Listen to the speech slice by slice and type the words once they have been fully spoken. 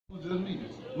Just me.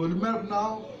 Well, the map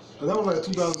now, that was like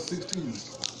 2016.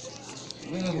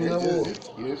 Man, that's when that was.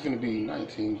 It's gonna be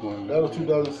 19 going. That was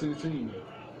 2016.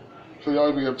 So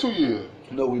y'all be up 2 years?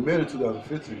 No, we met in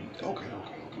 2015. Okay.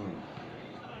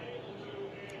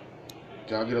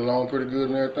 Did y'all get along pretty good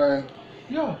and everything?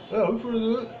 Yeah, we pretty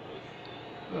good.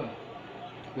 Yeah.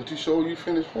 But you sure you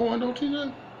finished pouring, don't you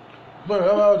then? But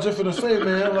I was just finna say,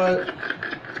 man, like,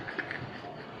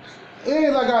 it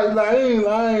ain't like I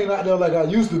ain't out there like I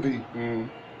used to be. Mm.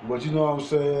 But you know what I'm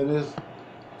saying? It's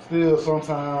still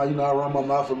sometimes, I run my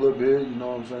mouth a little bit, you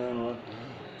know what I'm saying?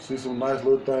 See some nice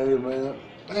little things, man.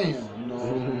 Damn, you know what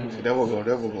I'm saying? See, they're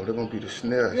gonna be the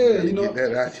snare. Yeah, Get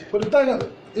that at you. But the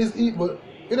thing is, but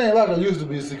it ain't like it used to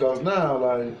be, see, because now,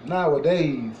 like,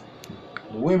 nowadays,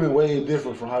 the women way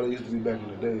different from how they used to be back in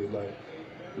the day. Like,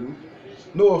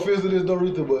 no offense to this,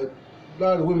 Dorita, but a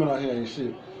lot of the women out here ain't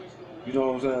shit. You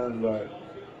know what I'm saying? Like,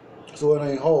 so it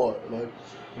ain't hard.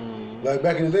 Like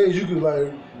back in the days, you could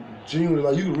like genuinely,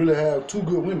 like you could really have two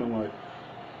good women. Like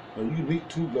you could meet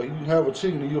two, like you can have a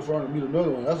chick and then you'll finally meet another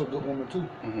one. That's a good woman too.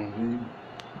 Mm-hmm.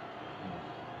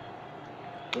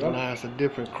 Now it's a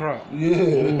different crop.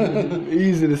 Yeah.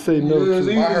 Easy to say no to. It's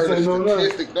easy I heard to say no now.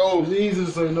 statistic though. It's easy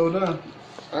to say no now.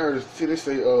 I heard they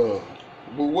say,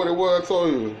 but what it was, I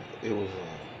told you, it was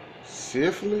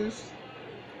syphilis,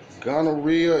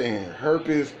 gonorrhea, and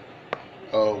herpes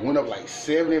went up like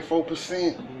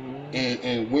 74%,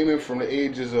 and women from the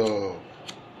ages of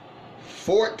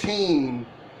 14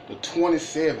 to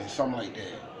 27, something like that.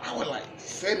 I was like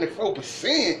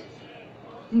 74%.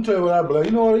 Let me tell you what I blame.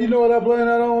 You know what I blame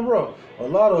that on, bro? A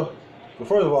lot of, well,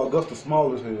 first of all, Augusta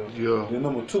small as hell. Yeah. Then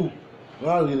number two, a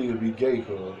lot of these niggas be gay,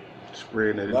 cuz.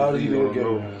 Spreading that A lot of these disease niggas gay,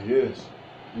 man. Yes.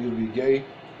 Niggas be gay.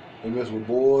 They mess with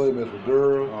boys, they mess with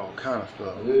girls. all kind of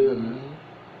stuff. Yeah, man.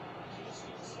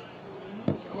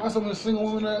 Why so many single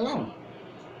women in Atlanta?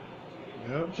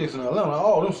 Yep. Chicks in Atlanta,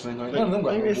 all them single. None of them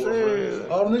got no Think they boyfriends.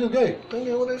 said- All them niggas gay. Think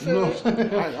that's what they You know what said? I'm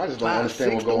saying? I just don't 5,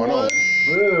 understand 6 what's going to on. 1.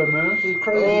 Yeah, man. It's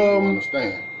crazy. I don't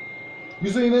understand. You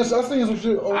seen this? I seen some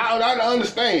shit. I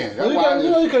understand. That's You, why can't,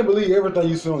 you can't believe everything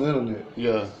you see on the internet.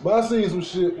 Yeah. But I seen some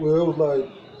shit where it was like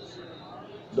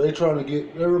they trying to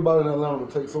get everybody in Atlanta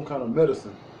to take some kind of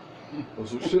medicine or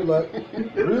some shit like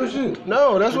real shit.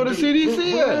 No, that's what the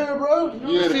CDC Yeah, is. bro.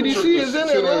 Yeah, the CDC is in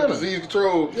Center of Atlanta. Disease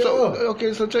Control. Yeah. So,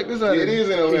 okay, so check this out. Yeah, it is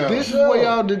in Atlanta. If this is where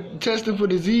y'all testing for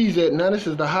disease at, now this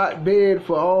is the hotbed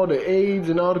for all the AIDS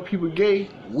and all the people gay.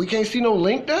 We can't see no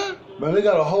link there? Man, they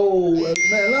got a whole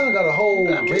Atlanta got a whole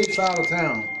gay side of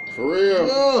town. For real.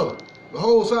 Yeah, the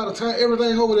whole side of town,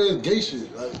 everything over there is gay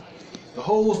shit. Like the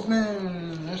whole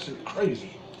man, that shit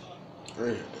crazy.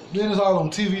 Real. Then it's all on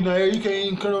TV now. You can't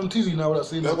even turn on TV now without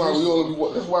seeing That's that why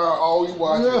shit. that's why all we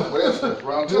watch Yeah. is wrestling,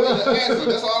 bro. I'm telling you the answer.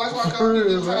 That's why For I come real, to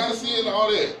man. trying to see it and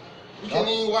all that. You can't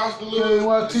even watch the Can't little even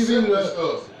watch TV simple that-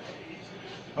 stuff.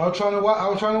 I was trying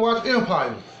to watch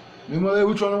Empire. Remember that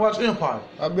we trying to watch Empire.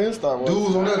 I've been starting.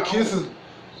 Dudes on there kissing.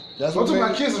 That's I'm what talking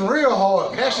about kissing real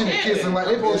hard, passionate kissing, like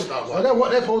they supposed, Stop like that's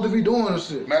what they supposed to be doing and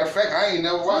shit. Matter of fact, I ain't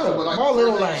never watched it, but like My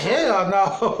little the like first episode- hell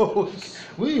no,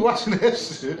 we ain't watching that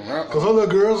shit. Uh-uh. Cause other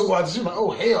girls are watching. She like,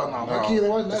 oh hell no, my kids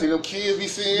ain't watching See that. them kids be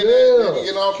seeing Yeah. that, they be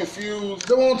getting all confused.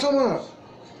 They want to talk about.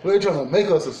 They trying to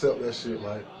make us accept that shit.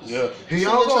 Like, Yeah. He See,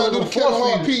 all they trying to gonna do Kevin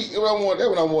force Hart, feed Pete. That's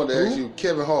what I wanted to ask you.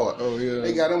 Kevin Hart. Oh, yeah.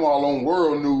 They got him all on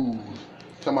world news.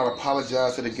 Talking about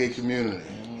apologize to the gay community.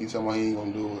 He talking about he ain't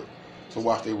gonna do it. So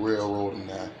watch they railroad him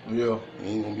now. yeah,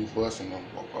 He ain't gonna be busting them.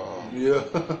 yeah.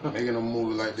 Making them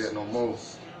move like that no more.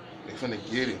 They finna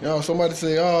get him. Yo, somebody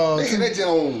say, oh, They just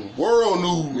on world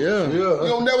news. yeah. You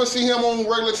don't never see him on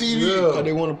regular TV. Yeah.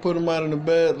 They want to put him out in a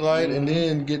bad light and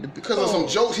then get the... Because of some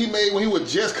jokes he made when he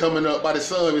was just coming up by the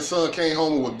son. His son came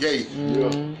home and was gay.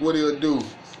 What he'll do?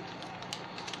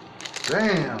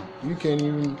 Damn. You can't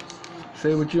even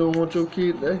say what you don't want your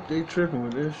kid. They tripping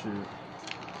with this shit.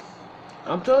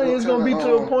 I'm telling you, it's gonna be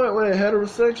to a point where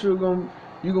heterosexual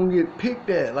you gonna get picked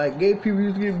at. Like gay people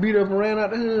used to get beat up and ran out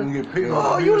the hood. You get picked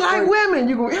Oh, up. you like women?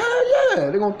 You go,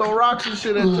 yeah. They're gonna throw rocks and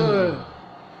shit at you.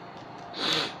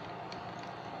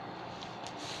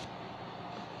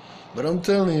 But I'm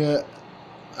telling you,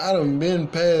 I done been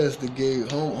past the gay,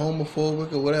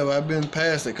 homophobic or whatever. I've been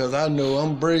past it because I know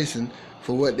I'm bracing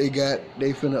for what they got.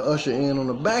 They finna usher in on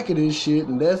the back of this shit,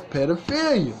 and that's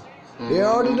pedophilia. They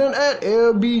already done at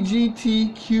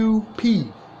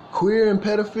LBGTQP. Queer and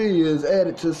pedophilia is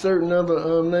added to certain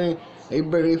other name. You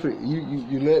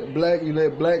let black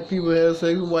people have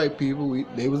sex with white people.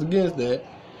 They was against that.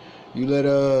 You let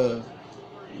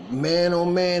man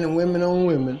on man and women on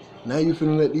women. Now you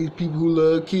finna let these people who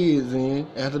love kids in.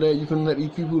 After that, you finna let these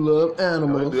people who love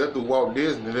animals. They do that through Walt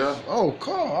Disney, yeah. Oh,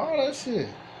 car, all that shit.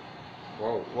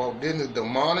 Walt Disney's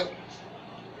demonic.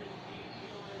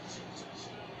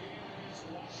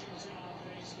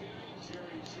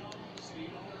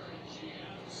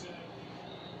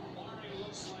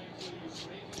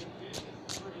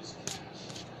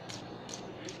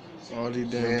 All these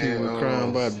damn Man, people crying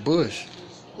about Bush.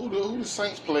 Who the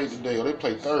Saints played today? Or they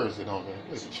play Thursday, don't they?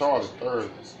 It's the Chargers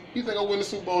Thursday. You think I win the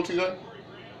Super Bowl today?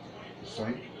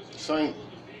 Saint. Saint.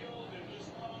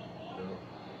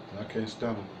 I can't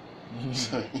stand them.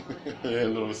 Yeah, they're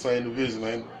in the same division,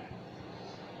 ain't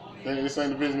they? They in the same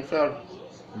division, Falcons.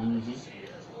 Mm-hmm.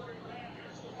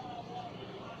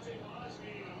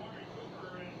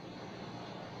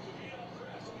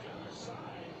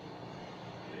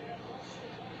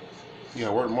 Yeah,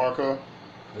 work Marco.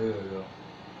 Yeah.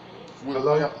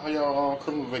 How y'all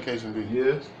Christmas vacation be?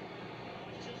 Yes.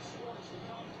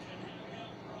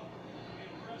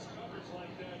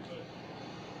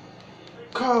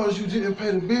 Cause you didn't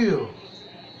pay the bill.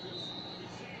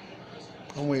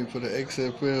 I'm waiting for the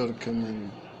XFL to come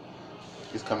in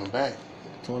It's coming back.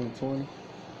 2020.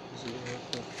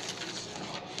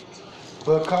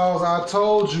 Because I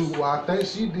told you, what I think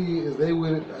she did is they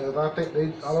went. I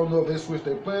don't know if they switched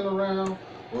their plan around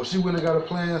or she went and got a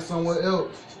plan somewhere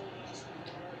else.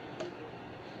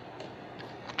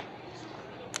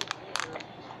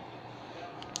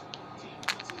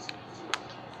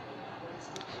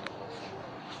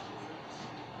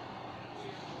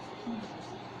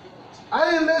 I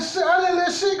didn't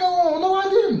let shit go on. No, I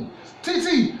didn't.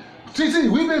 TT,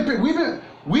 we've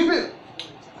been.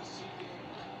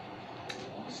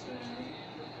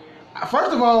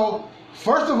 First of all,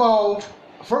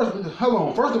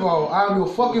 I'm your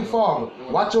fucking father.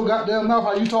 Watch your goddamn mouth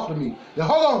how you talk to me. Now,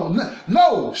 hold on.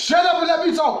 No, shut up and let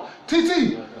me talk.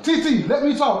 TT, let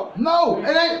me talk. No,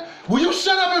 it ain't. Will you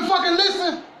shut up and fucking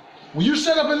listen? Will you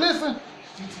shut up and listen?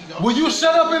 Will you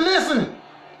shut up and listen?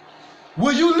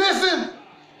 Will you listen?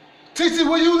 TT,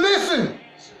 will you listen?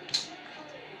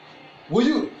 Will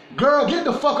you? Girl, get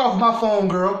the fuck off my phone,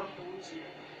 girl.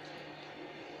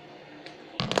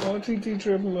 What TT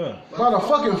tripping about? By the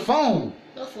fucking phone.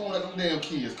 That phone like them damn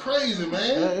kids. Crazy,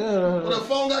 man. Yeah. But that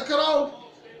phone got cut off.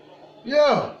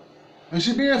 Yeah. And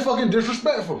she being fucking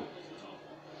disrespectful.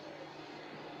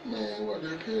 Man, what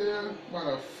the hell? By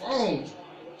the phone.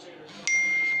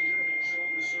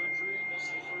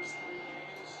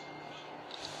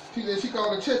 She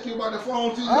called to check you about the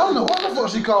phone. I don't know what the fuck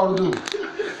she called to do.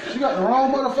 She got the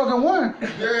wrong motherfucking one.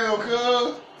 Damn,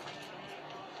 cuz.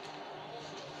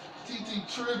 TT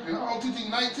tripping. How old TT?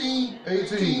 19?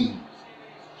 18.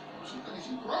 She think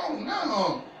she grown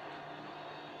now.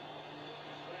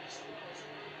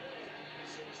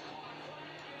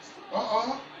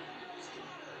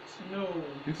 No.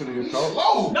 You finna He's get caught.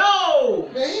 slow. No!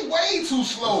 Man, he way too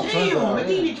slow. Damn, I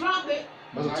think he dropped it.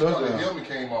 That's a I thought the touchdown. helmet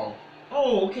came off.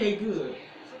 Oh, okay, good.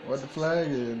 What the flag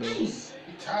is though? He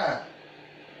tired.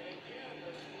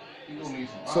 He gonna need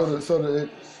some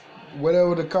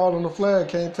Whatever the call on the flag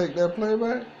can't take that play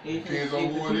back. It Depends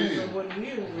on who it is. on what it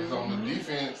is. If it's on the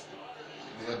defense,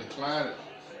 they'll decline it.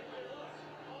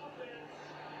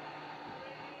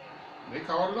 They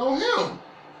called it on him.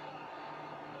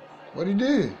 What he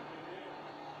did?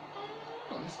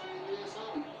 Oh, he said he did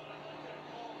something.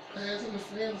 Pass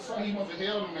interference or something. He must have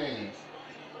held the man.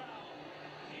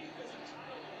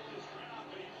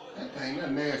 That thing,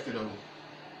 that nasty though.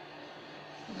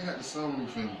 They got the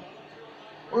sunroof in it.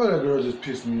 Well, that girl just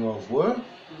pissed me off. What?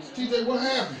 TJ, what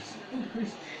happened?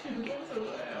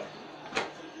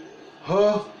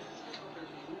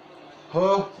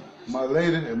 Her, my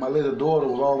lady, and my little daughter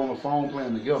was all on the phone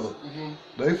playing together. Mm-hmm.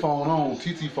 They phone on,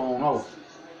 TT phone off.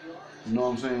 You know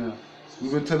what I'm saying?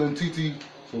 We've been telling TT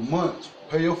for months,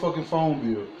 pay your fucking phone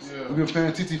bill. Yeah. We've been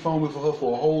paying TT phone bill for her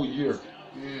for a whole year.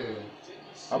 Yeah.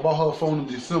 I bought her a phone in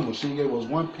December. She gave us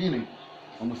 1 penny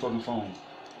on the fucking phone.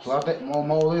 So I think my old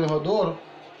lady and her daughter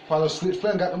probably switched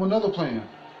plan, got them another plan.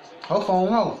 Her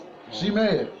phone off. She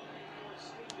mad.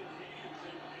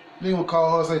 They gonna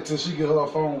call her and say till she get her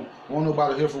phone, won't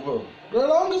nobody hear from her.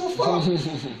 Girl, I don't give a fuck.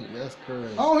 That's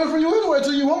crazy. I don't hear from you anyway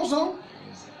till you want some.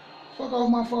 Fuck off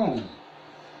my phone.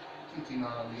 TT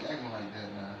not be acting like that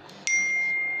now.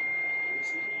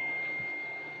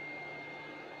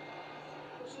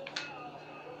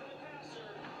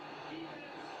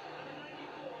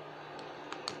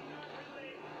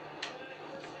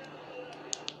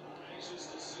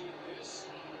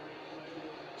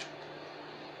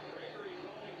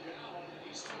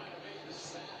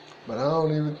 But I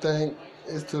don't even think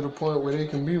it's to the point where they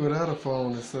can be without a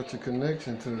phone. There's such a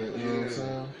connection to it. You know what I'm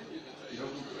saying?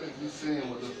 You seeing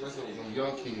what the rest of them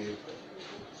young kids.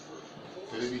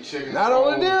 They be checking. Not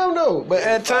only them though, but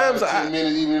at times 10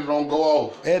 minutes even if it don't go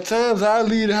off. At times I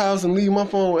leave the house and leave my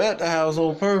phone at the house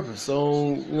on purpose. So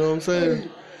you know what I'm saying?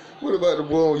 What about the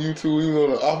boy on YouTube? He was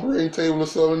on the operating table or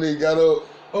something. They got up.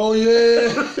 Oh yeah.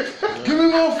 Give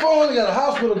me my phone. You got a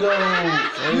hospital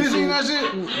down. You seen that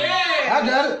shit? Yeah. I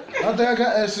got it. I think I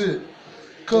got that shit.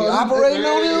 Cause Operating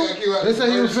on him? They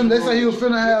said he was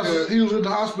finna have. He was in the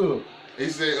hospital. He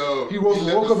said He he woke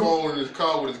left up his phone in his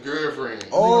car with his girlfriend.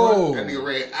 Oh. That nigga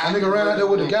ran out. That nigga ran out there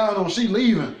with the gown on. She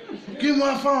leaving. Give me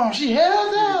my phone. She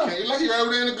held down. Like he right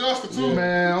over there in Augusta too.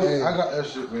 Man, Hey. I got that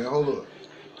shit, man. Hold up.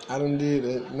 I done did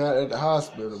it, not at the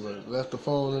hospital, but left the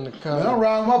phone in the car. Man, I'm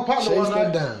riding with my partner one Chased night.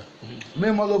 it down. Me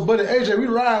and my little buddy AJ, we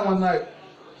ride one night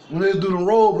when they was doing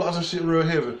roadblocks and shit real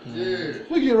heavy. Yeah.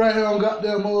 We get right here on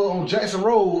goddamn on Jackson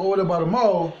Road over there by the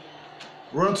mall.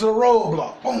 Run to the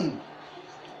roadblock. Boom.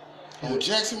 On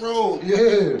Jackson Road.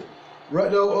 Yeah.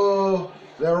 Right there,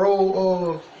 that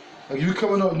road, like you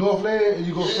coming up North Leg and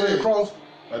you go straight across.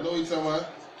 I know what you talking about.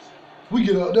 We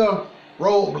get up there,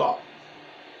 roadblock.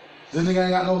 This nigga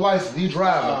ain't got no license. He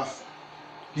driving.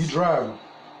 He driving.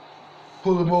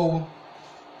 Pull him over.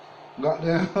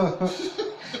 Goddamn.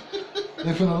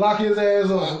 They finna lock his ass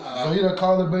up. So he done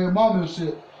called the baby mama and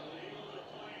shit.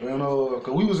 And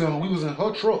cause we was in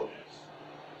her truck.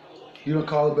 He done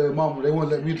called the baby mama. They wouldn't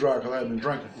let me drive cause I had been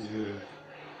drinking. Yeah.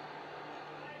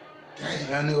 And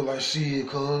that nigga like, shit,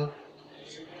 cuz.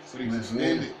 So he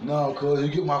suspended. No, cuz you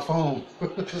get my phone.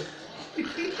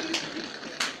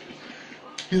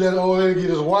 He let the old lady get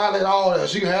his wallet, all that.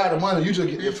 She can have the money. You just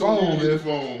get the phone, Get the man.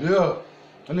 phone. Yeah.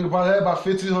 That nigga probably had about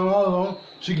 $1,500 on him.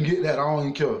 She can get that. I don't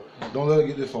even care. Don't let her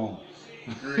get this phone.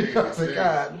 I said,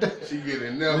 God damn. She get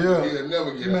it never. Yeah. He'll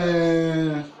never get it.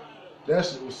 Man, that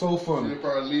shit was so She'll funny.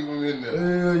 probably leave him in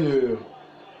there. Yeah.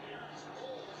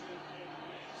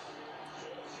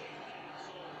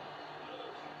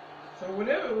 So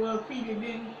whatever it was, Peter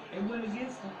didn't. It went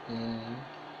against him. Mm-hmm.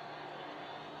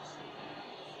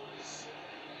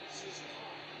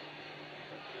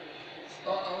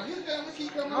 His damn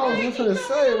keep coming I was just gonna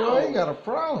say, bro, he got a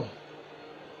problem.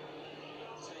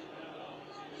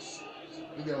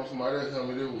 He got on somebody else's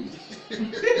helmet this week.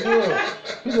 Yeah.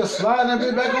 He just sliding that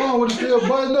bitch back on with it still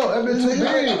buttoned up. That bitch too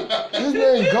big. His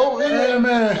name Go. Hey,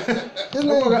 man. His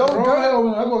name got the Go wrong Dirt.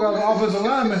 helmet. That boy got an offensive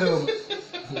lineman helmet.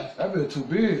 That bitch too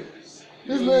big. He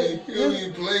don't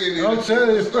even play it. I'm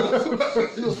telling you,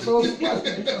 he was so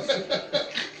funny.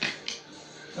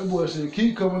 That boy shit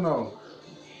keep coming on.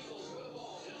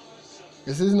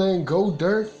 Is his name Go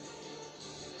Dirt?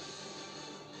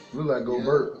 Look like Go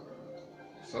Burt.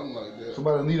 Something like that.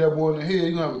 Somebody knee that boy in the head,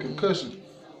 he gonna have a concussion.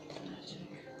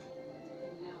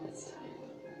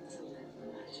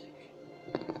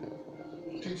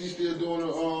 TT still doing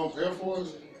the Air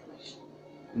Force?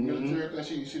 Military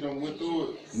thing, she done went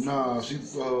through it. Nah, she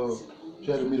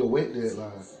had to meet a weight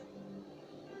deadline.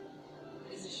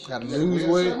 Got to lose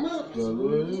weight.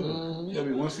 You gotta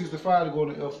be 165 to go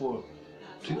to the Air Force.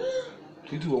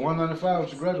 She was 195 when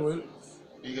she graduated.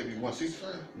 You gotta be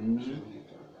 165?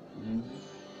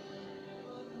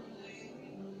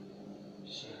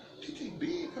 TT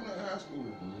big coming out of high school.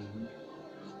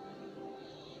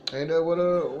 Ain't that what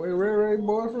where Ray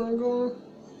boyfriend going?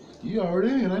 You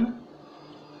already in, ain't you?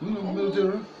 You know the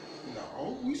military.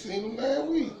 No, we seen him last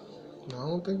week. No, I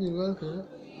don't think he left here.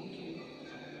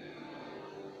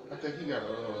 I think he got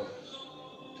to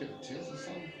take a test or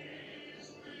something.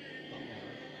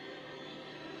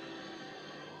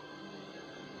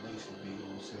 Mason big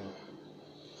old self.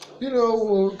 You know,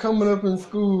 when coming up in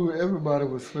school, everybody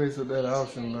was faced with that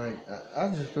option. Like, I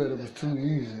just felt it was too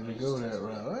easy to go that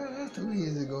route. That's too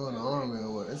easy to go in the Army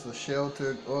or what? It's a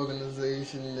sheltered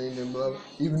organization, and blah, blah.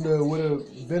 Even though it would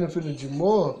have benefited you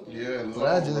more. Yeah, But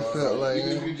I just felt like,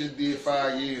 even if you just did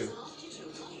 5 years.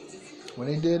 when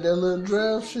they did that little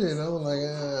draft shit, I was like,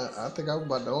 I think I was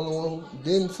about the only one who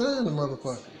didn't sign the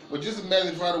motherfucker. But just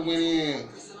imagine if I'd have went in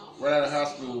right out of high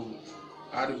school,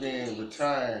 I'd have been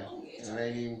retired. And I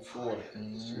ain't even 40.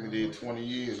 We did 20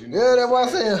 years. You know Yeah, that's why I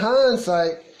say in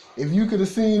hindsight, if you could have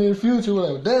seen in the future,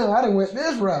 like, damn, I done went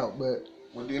this route, but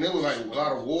Well, then there was like a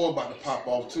lot of war about to pop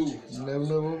off too. you never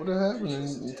know what would have happened. And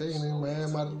you thinking this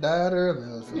man might have died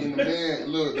earlier. So. And the man,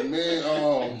 look, the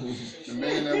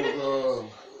man that was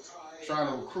trying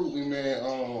to recruit me,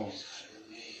 man,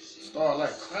 started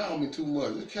like clowning me too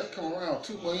much. It kept coming around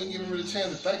too much. He didn't give me really a chance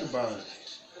to think about it.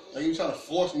 Like, he was trying to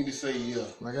force me to say yeah.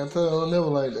 Like I tell you, I'll never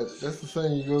like that. That's the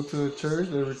thing. You go to a church,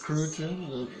 they recruit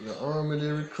you. The army, they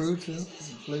recruit you. You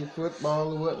play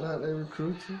football or whatnot, they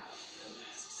recruit you.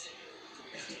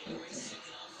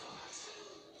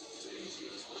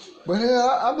 But hell,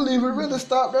 I believe it really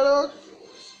stopped at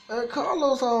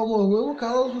Carlos almost went.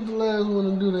 Carlos was the last one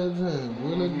to do that thing.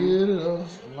 Willie did it. A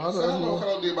lot of So how long other.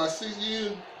 Carlos did? About 6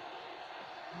 years?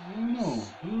 I don't know.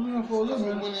 He was in for a little Carlos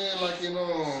minute. went in like in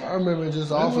I remember just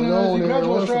He off went and in as on. he every graduated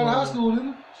once straight in a out of high while. school,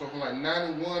 didn't he? so from like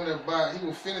 91 to about he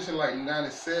was finishing like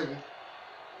 97.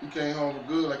 He came home for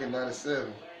good like in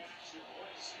 97.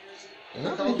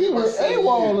 I think he went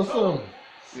AWOL or something.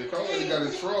 Yeah, Carlos got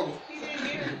in trouble. He didn't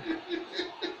get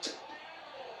it.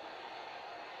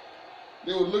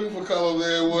 They were looking for Carlos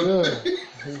there one Yeah. day.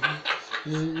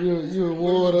 You He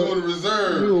award was doing the of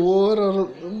reserve. you award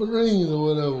of the Marines or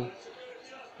whatever.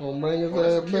 Gonna bring his Oh,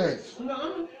 that's ass a back. catch.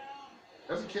 No,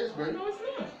 That's a catch, baby. no, it's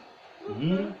not.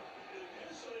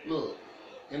 Mm-hmm. Look,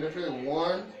 NFL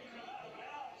 1,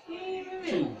 He ain't in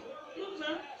 2. it. Look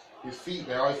now. His feet,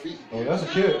 man, all his feet. Oh, that's a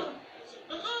kid.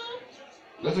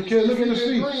 That's a His kid. Look at feet his is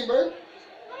feet. green, baby.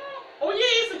 Oh, yeah,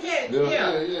 it's a catch. Yeah.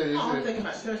 Yeah. Yeah. Oh, I'm thinking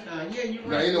about touchdown. Yeah, you're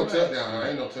No, right. ain't no you're right. touchdown. No,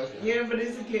 ain't no touchdown. Yeah, but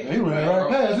it's a catch. Man, he ran right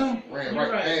past him. Ran You're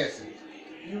right right. past him.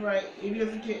 You're right. It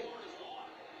is a catch.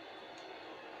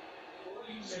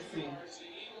 Let's see.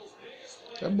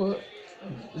 That boy,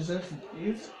 is that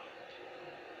It's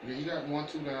Yeah, you got 1,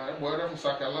 2 now. That boy, that's from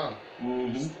South Carolina.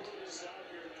 Mm-hmm.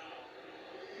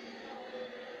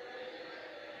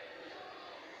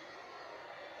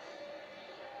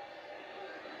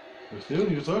 But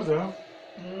still, you touchdown.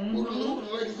 Who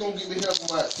the Lakers gonna get the hell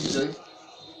from out, TJ?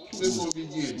 Who they supposed to be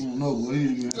I getting? don't know, but he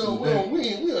ain't No,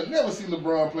 we'll never see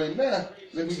LeBron play now.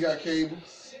 Then we got cable.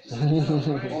 On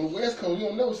the West Coast, we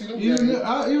don't never see them games.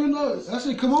 Even though that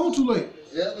shit come on too late.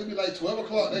 Yeah, they be like 12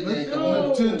 o'clock. That game Come come on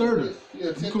on. at 10:30. Yeah,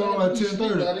 You 10:30. come on like We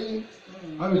sleep 10:30. by then.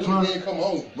 I be Then trying. the game come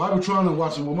on. I be trying to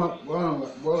watch him with my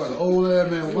like old ass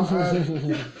man with my eyes.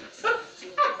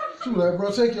 She was like,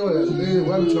 bro, take your ass to bed.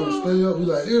 Why be trying to stay up? Be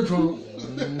like, ear trunk.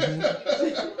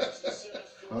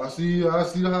 I see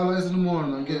the highlights in the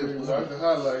morning. I get it. That's the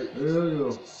highlight. Hell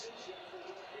yeah.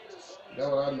 That's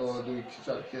what I know I do.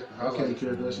 Try to catch the I highlight. can't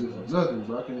catch that shit for nothing,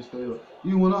 bro. I can't stay up.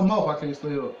 Even when I'm off, I can't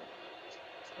stay up.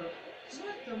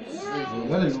 Well,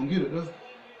 that ain't gonna get it, though.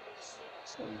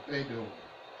 They do.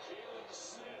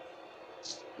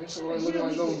 They so right looking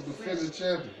like those defending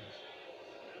champions.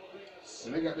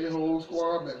 And they got their whole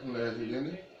squad back from last year,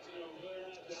 didn't they?